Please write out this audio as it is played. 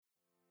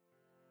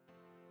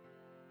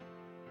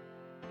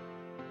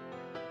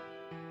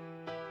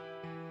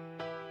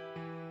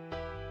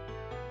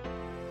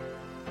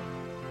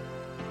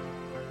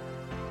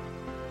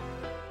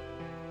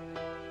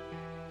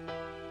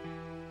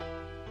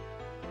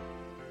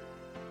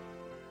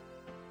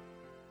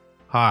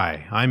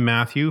Hi, I'm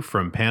Matthew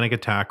from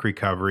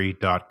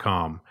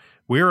panicattackrecovery.com.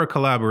 We're a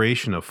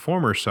collaboration of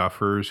former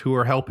sufferers who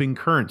are helping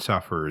current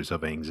sufferers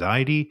of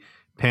anxiety,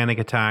 panic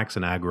attacks,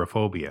 and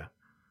agoraphobia.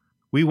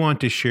 We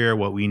want to share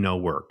what we know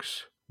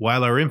works.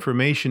 While our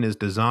information is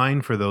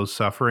designed for those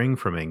suffering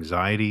from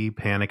anxiety,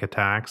 panic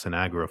attacks, and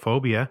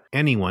agoraphobia,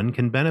 anyone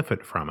can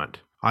benefit from it.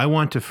 I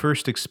want to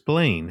first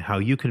explain how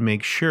you can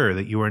make sure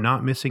that you are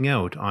not missing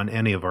out on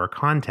any of our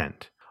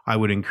content. I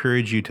would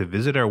encourage you to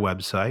visit our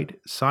website,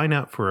 sign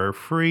up for our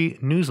free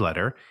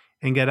newsletter,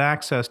 and get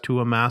access to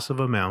a massive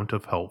amount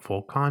of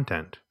helpful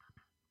content.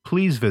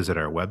 Please visit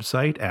our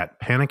website at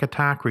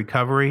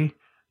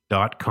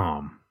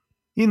panicattackrecovery.com.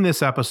 In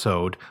this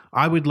episode,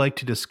 I would like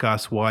to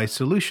discuss why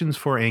solutions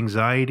for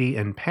anxiety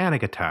and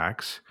panic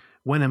attacks,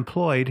 when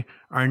employed,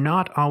 are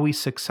not always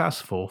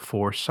successful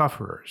for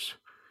sufferers.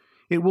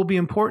 It will be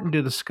important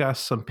to discuss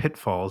some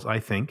pitfalls, I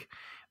think,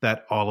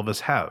 that all of us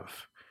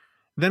have.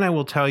 Then I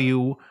will tell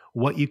you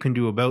what you can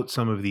do about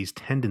some of these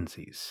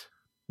tendencies.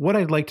 What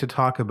I'd like to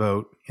talk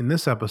about in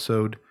this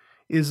episode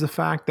is the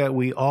fact that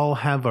we all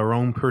have our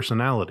own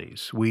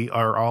personalities. We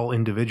are all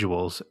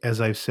individuals,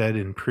 as I've said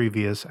in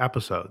previous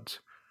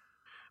episodes.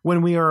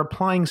 When we are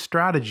applying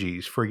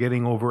strategies for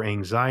getting over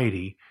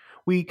anxiety,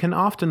 we can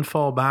often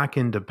fall back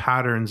into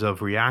patterns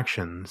of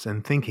reactions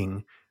and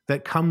thinking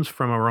that comes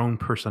from our own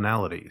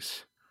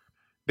personalities.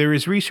 There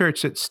is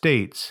research that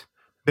states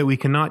that we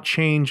cannot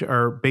change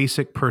our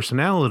basic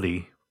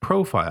personality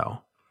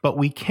profile, but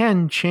we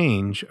can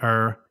change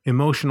our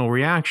emotional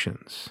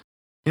reactions.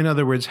 In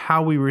other words,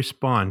 how we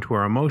respond to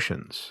our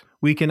emotions.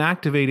 We can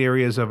activate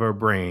areas of our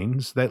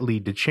brains that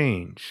lead to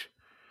change.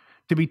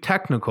 To be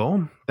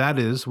technical, that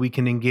is, we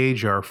can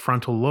engage our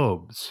frontal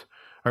lobes,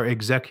 our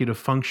executive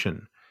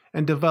function,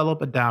 and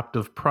develop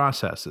adaptive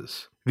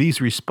processes. These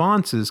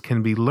responses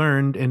can be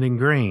learned and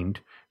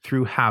ingrained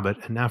through habit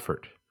and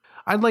effort.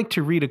 I'd like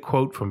to read a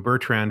quote from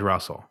Bertrand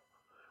Russell.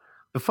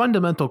 The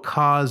fundamental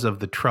cause of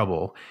the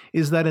trouble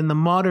is that in the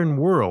modern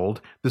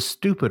world, the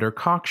stupid are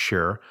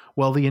cocksure,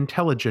 while the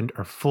intelligent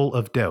are full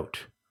of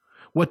doubt.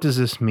 What does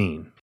this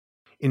mean?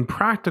 In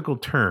practical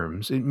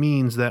terms, it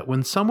means that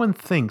when someone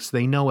thinks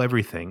they know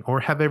everything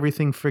or have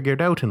everything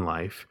figured out in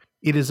life,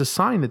 it is a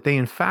sign that they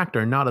in fact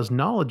are not as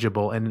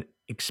knowledgeable and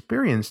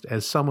experienced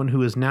as someone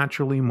who is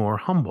naturally more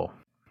humble.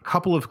 A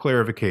couple of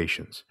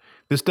clarifications.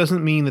 This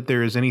doesn't mean that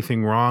there is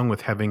anything wrong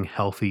with having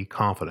healthy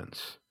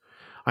confidence.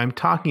 I'm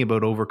talking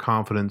about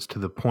overconfidence to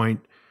the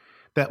point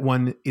that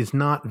one is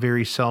not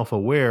very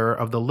self-aware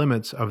of the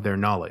limits of their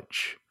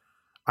knowledge.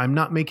 I'm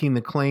not making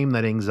the claim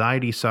that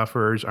anxiety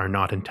sufferers are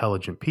not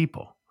intelligent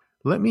people.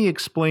 Let me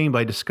explain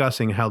by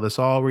discussing how this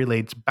all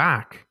relates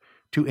back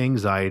to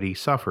anxiety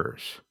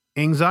sufferers.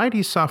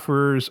 Anxiety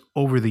sufferers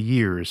over the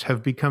years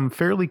have become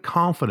fairly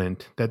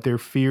confident that their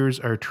fears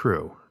are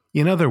true.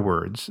 In other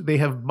words, they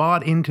have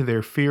bought into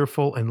their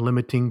fearful and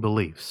limiting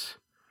beliefs.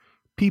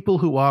 People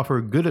who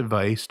offer good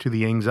advice to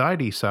the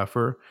anxiety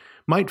sufferer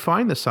might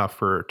find the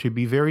sufferer to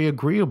be very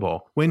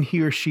agreeable when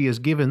he or she is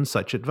given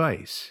such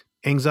advice.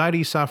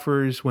 Anxiety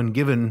sufferers, when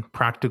given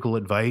practical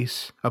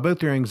advice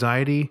about their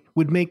anxiety,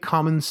 would make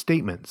common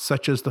statements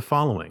such as the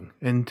following,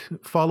 and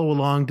follow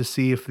along to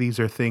see if these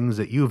are things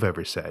that you've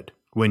ever said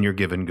when you're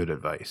given good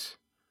advice.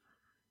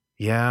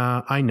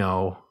 Yeah, I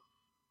know.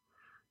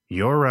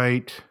 You're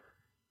right.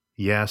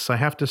 Yes, I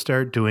have to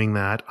start doing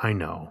that, I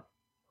know.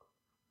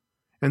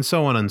 And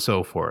so on and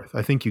so forth.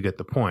 I think you get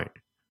the point.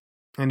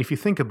 And if you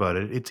think about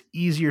it, it's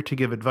easier to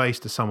give advice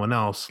to someone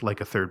else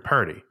like a third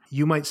party.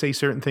 You might say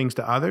certain things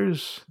to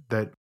others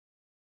that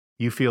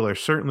you feel are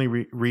certainly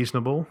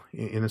reasonable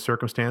in the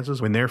circumstances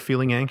when they're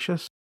feeling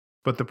anxious.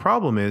 But the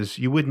problem is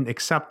you wouldn't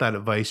accept that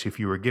advice if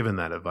you were given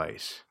that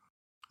advice.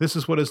 This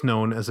is what is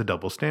known as a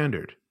double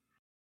standard.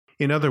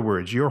 In other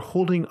words, you're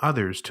holding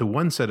others to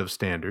one set of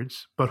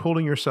standards, but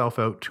holding yourself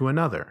out to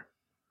another.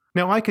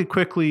 Now, I could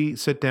quickly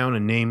sit down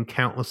and name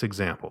countless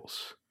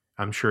examples.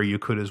 I'm sure you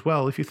could as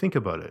well if you think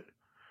about it.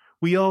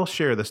 We all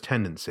share this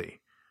tendency.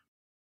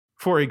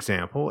 For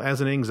example,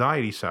 as an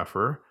anxiety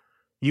sufferer,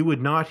 you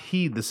would not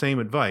heed the same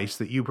advice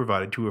that you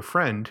provided to a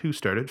friend who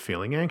started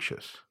feeling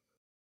anxious.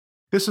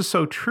 This is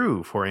so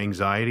true for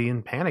anxiety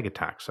and panic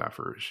attack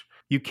sufferers.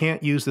 You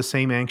can't use the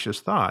same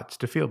anxious thoughts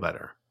to feel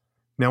better.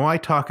 Now, I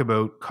talk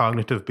about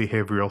cognitive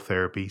behavioral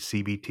therapy,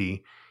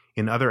 CBT,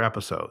 in other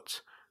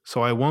episodes,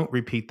 so I won't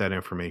repeat that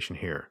information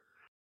here.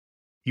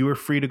 You are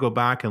free to go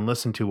back and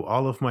listen to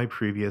all of my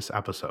previous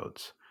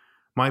episodes.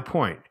 My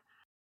point,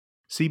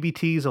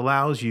 CBT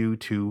allows you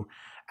to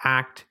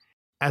act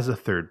as a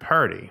third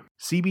party.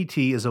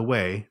 CBT is a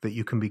way that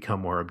you can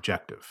become more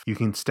objective. You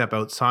can step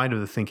outside of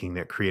the thinking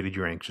that created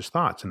your anxious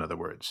thoughts, in other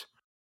words.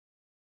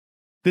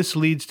 This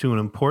leads to an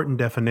important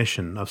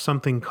definition of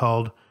something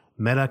called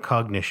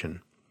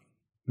metacognition.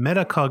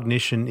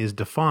 Metacognition is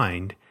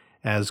defined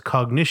as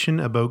cognition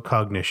about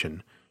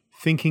cognition,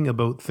 thinking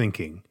about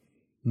thinking,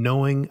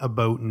 knowing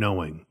about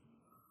knowing,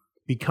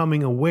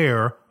 becoming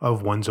aware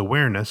of one's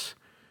awareness,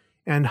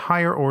 and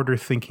higher order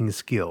thinking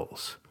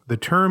skills. The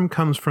term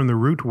comes from the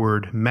root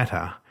word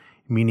meta,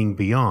 meaning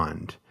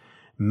beyond.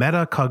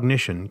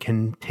 Metacognition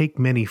can take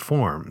many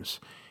forms.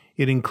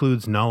 It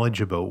includes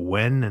knowledge about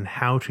when and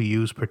how to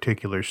use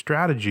particular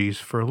strategies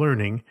for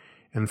learning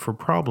and for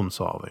problem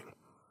solving.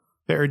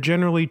 There are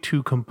generally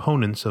two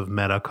components of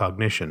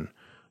metacognition: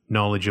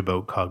 knowledge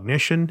about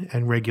cognition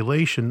and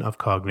regulation of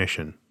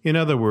cognition. In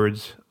other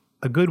words,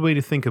 a good way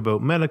to think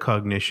about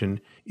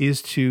metacognition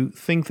is to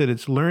think that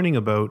it's learning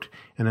about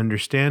and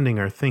understanding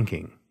our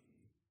thinking.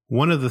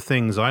 One of the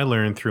things I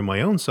learned through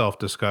my own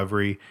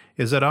self-discovery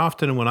is that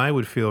often when I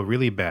would feel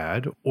really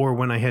bad, or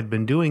when I had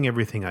been doing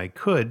everything I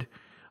could,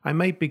 I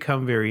might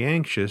become very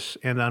anxious,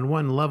 and on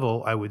one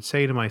level I would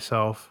say to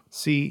myself,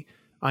 "See,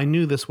 I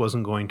knew this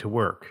wasn't going to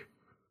work."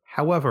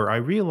 However, I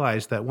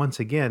realized that once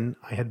again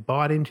I had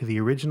bought into the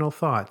original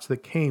thoughts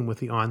that came with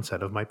the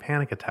onset of my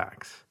panic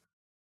attacks.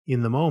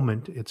 In the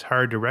moment, it's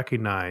hard to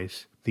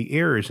recognize the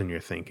errors in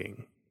your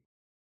thinking.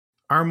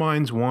 Our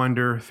minds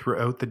wander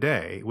throughout the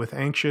day with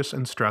anxious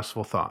and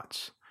stressful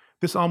thoughts.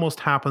 This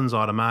almost happens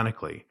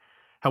automatically.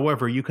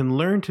 However, you can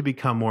learn to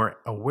become more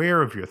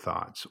aware of your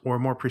thoughts, or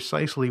more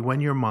precisely when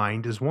your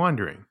mind is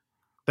wandering.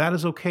 That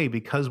is okay,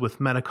 because with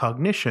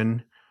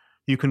metacognition,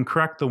 you can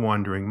correct the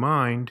wandering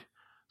mind,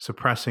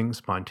 suppressing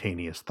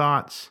spontaneous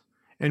thoughts,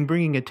 and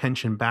bringing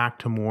attention back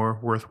to more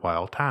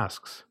worthwhile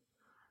tasks.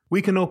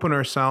 We can open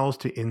ourselves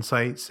to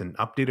insights and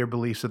update our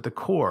beliefs at the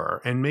core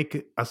and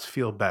make us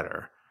feel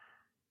better.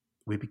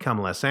 We become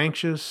less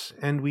anxious,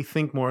 and we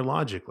think more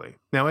logically.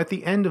 Now, at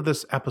the end of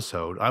this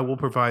episode, I will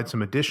provide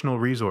some additional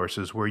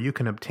resources where you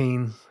can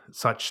obtain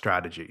such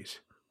strategies.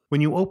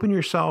 When you open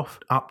yourself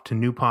up to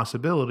new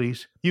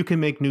possibilities, you can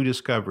make new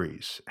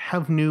discoveries,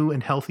 have new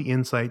and healthy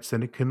insights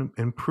that can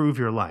improve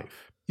your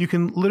life. You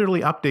can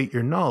literally update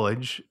your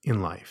knowledge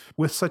in life.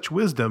 With such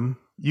wisdom,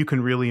 you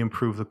can really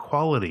improve the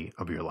quality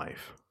of your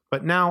life.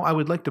 But now I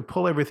would like to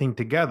pull everything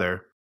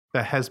together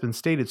that has been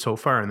stated so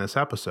far in this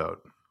episode.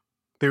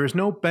 There is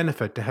no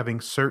benefit to having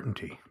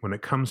certainty when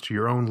it comes to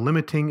your own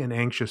limiting and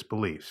anxious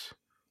beliefs.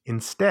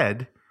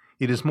 Instead,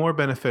 it is more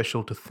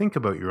beneficial to think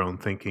about your own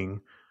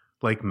thinking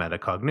like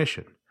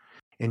metacognition,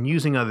 and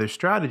using other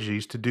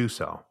strategies to do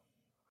so.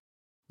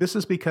 This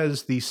is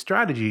because these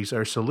strategies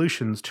are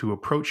solutions to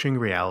approaching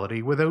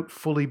reality without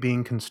fully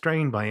being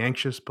constrained by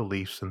anxious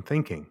beliefs and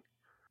thinking.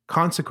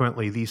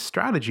 Consequently, these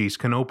strategies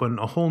can open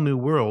a whole new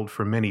world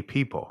for many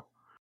people.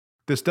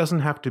 This doesn't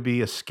have to be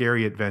a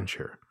scary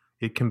adventure.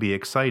 It can be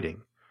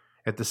exciting.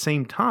 At the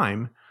same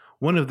time,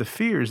 one of the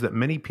fears that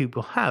many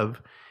people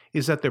have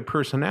is that their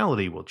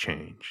personality will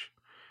change.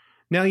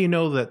 Now you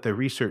know that the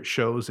research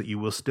shows that you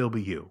will still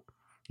be you.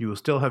 You will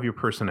still have your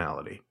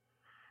personality.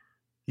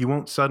 You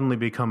won't suddenly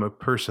become a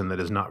person that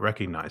is not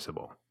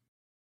recognizable.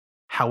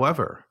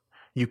 However,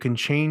 you can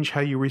change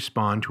how you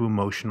respond to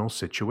emotional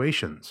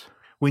situations.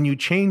 When you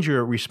change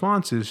your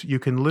responses, you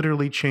can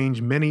literally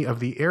change many of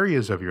the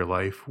areas of your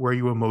life where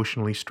you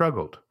emotionally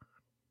struggled.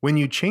 When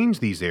you change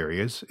these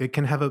areas, it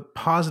can have a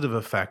positive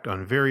effect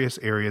on various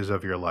areas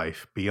of your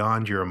life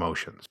beyond your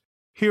emotions.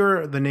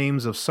 Here are the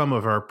names of some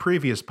of our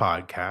previous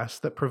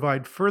podcasts that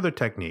provide further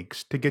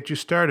techniques to get you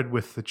started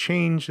with the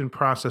change in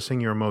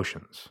processing your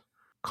emotions.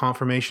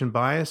 Confirmation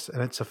bias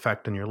and its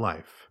effect on your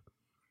life.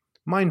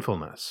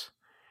 Mindfulness.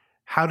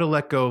 How to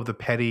let go of the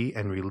petty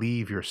and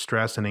relieve your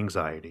stress and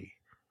anxiety.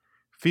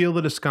 Feel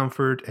the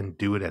discomfort and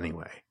do it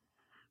anyway.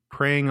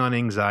 Preying on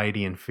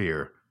anxiety and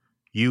fear.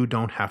 You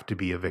don't have to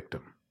be a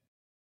victim.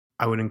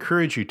 I would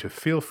encourage you to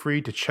feel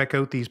free to check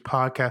out these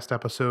podcast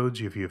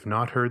episodes if you have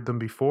not heard them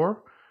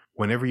before,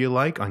 whenever you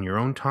like, on your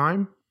own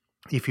time.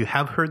 If you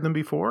have heard them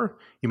before,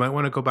 you might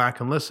want to go back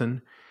and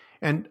listen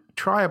and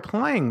try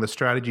applying the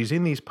strategies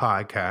in these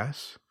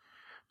podcasts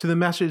to the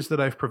message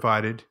that I've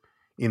provided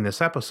in this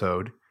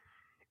episode.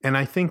 And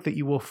I think that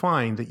you will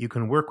find that you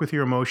can work with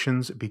your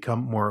emotions,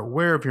 become more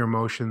aware of your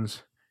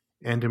emotions,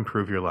 and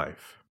improve your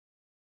life.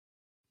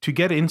 To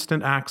get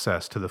instant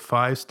access to the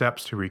 5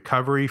 steps to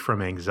recovery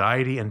from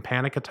anxiety and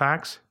panic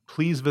attacks,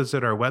 please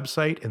visit our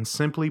website and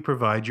simply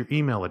provide your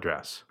email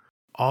address.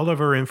 All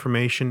of our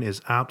information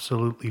is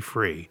absolutely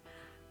free.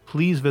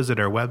 Please visit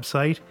our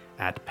website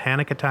at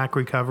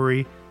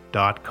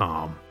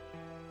panicattackrecovery.com.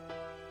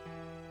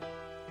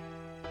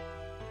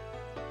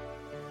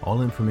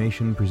 All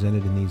information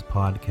presented in these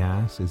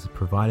podcasts is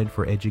provided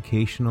for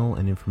educational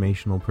and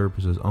informational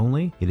purposes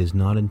only. It is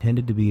not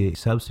intended to be a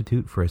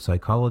substitute for a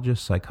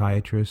psychologist,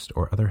 psychiatrist,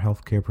 or other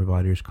healthcare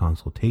provider's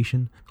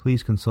consultation.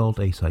 Please consult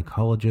a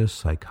psychologist,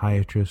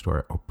 psychiatrist,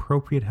 or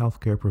appropriate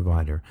healthcare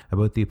provider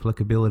about the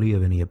applicability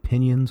of any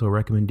opinions or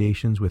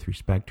recommendations with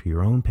respect to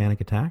your own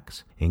panic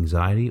attacks,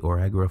 anxiety or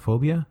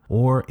agoraphobia,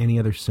 or any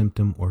other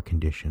symptom or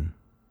condition.